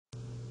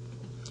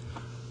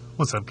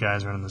What's up,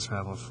 guys? Running this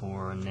raffle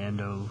for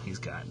Nando. He's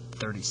got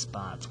 30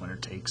 spots. Winner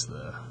takes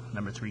the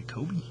number 3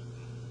 Kobe.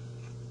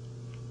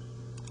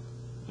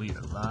 We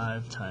are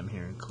live. Time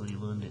here in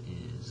Cleveland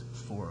is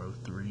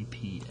 4:03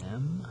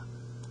 p.m.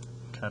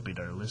 Copied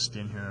our list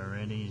in here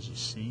already, as you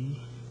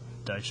see.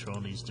 Dice roll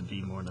needs to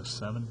be more than a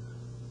 7.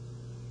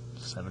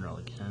 7 roll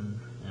again,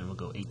 and we'll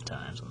go 8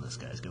 times on this,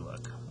 guys. Good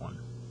luck. 1,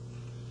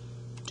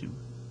 2,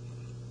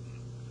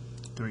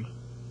 3,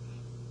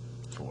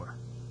 4,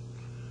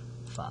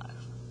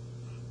 5,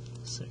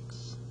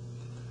 6,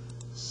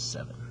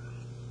 7.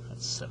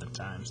 That's 7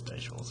 times.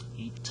 Dice rolls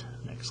 8.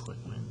 Next click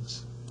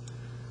wins.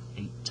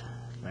 8.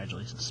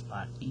 Congratulations,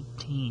 spot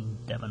 18,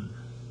 Devin.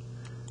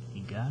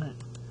 You got it.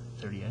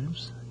 30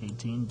 items.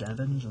 18,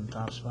 Devin's on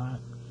top spot.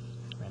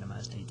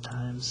 Randomized 8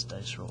 times.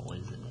 Dice roll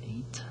is an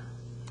 8.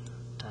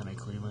 Time in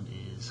Cleveland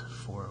is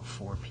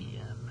 4:04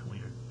 p.m. We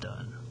are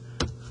done.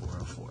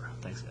 4:04.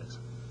 Thanks, guys.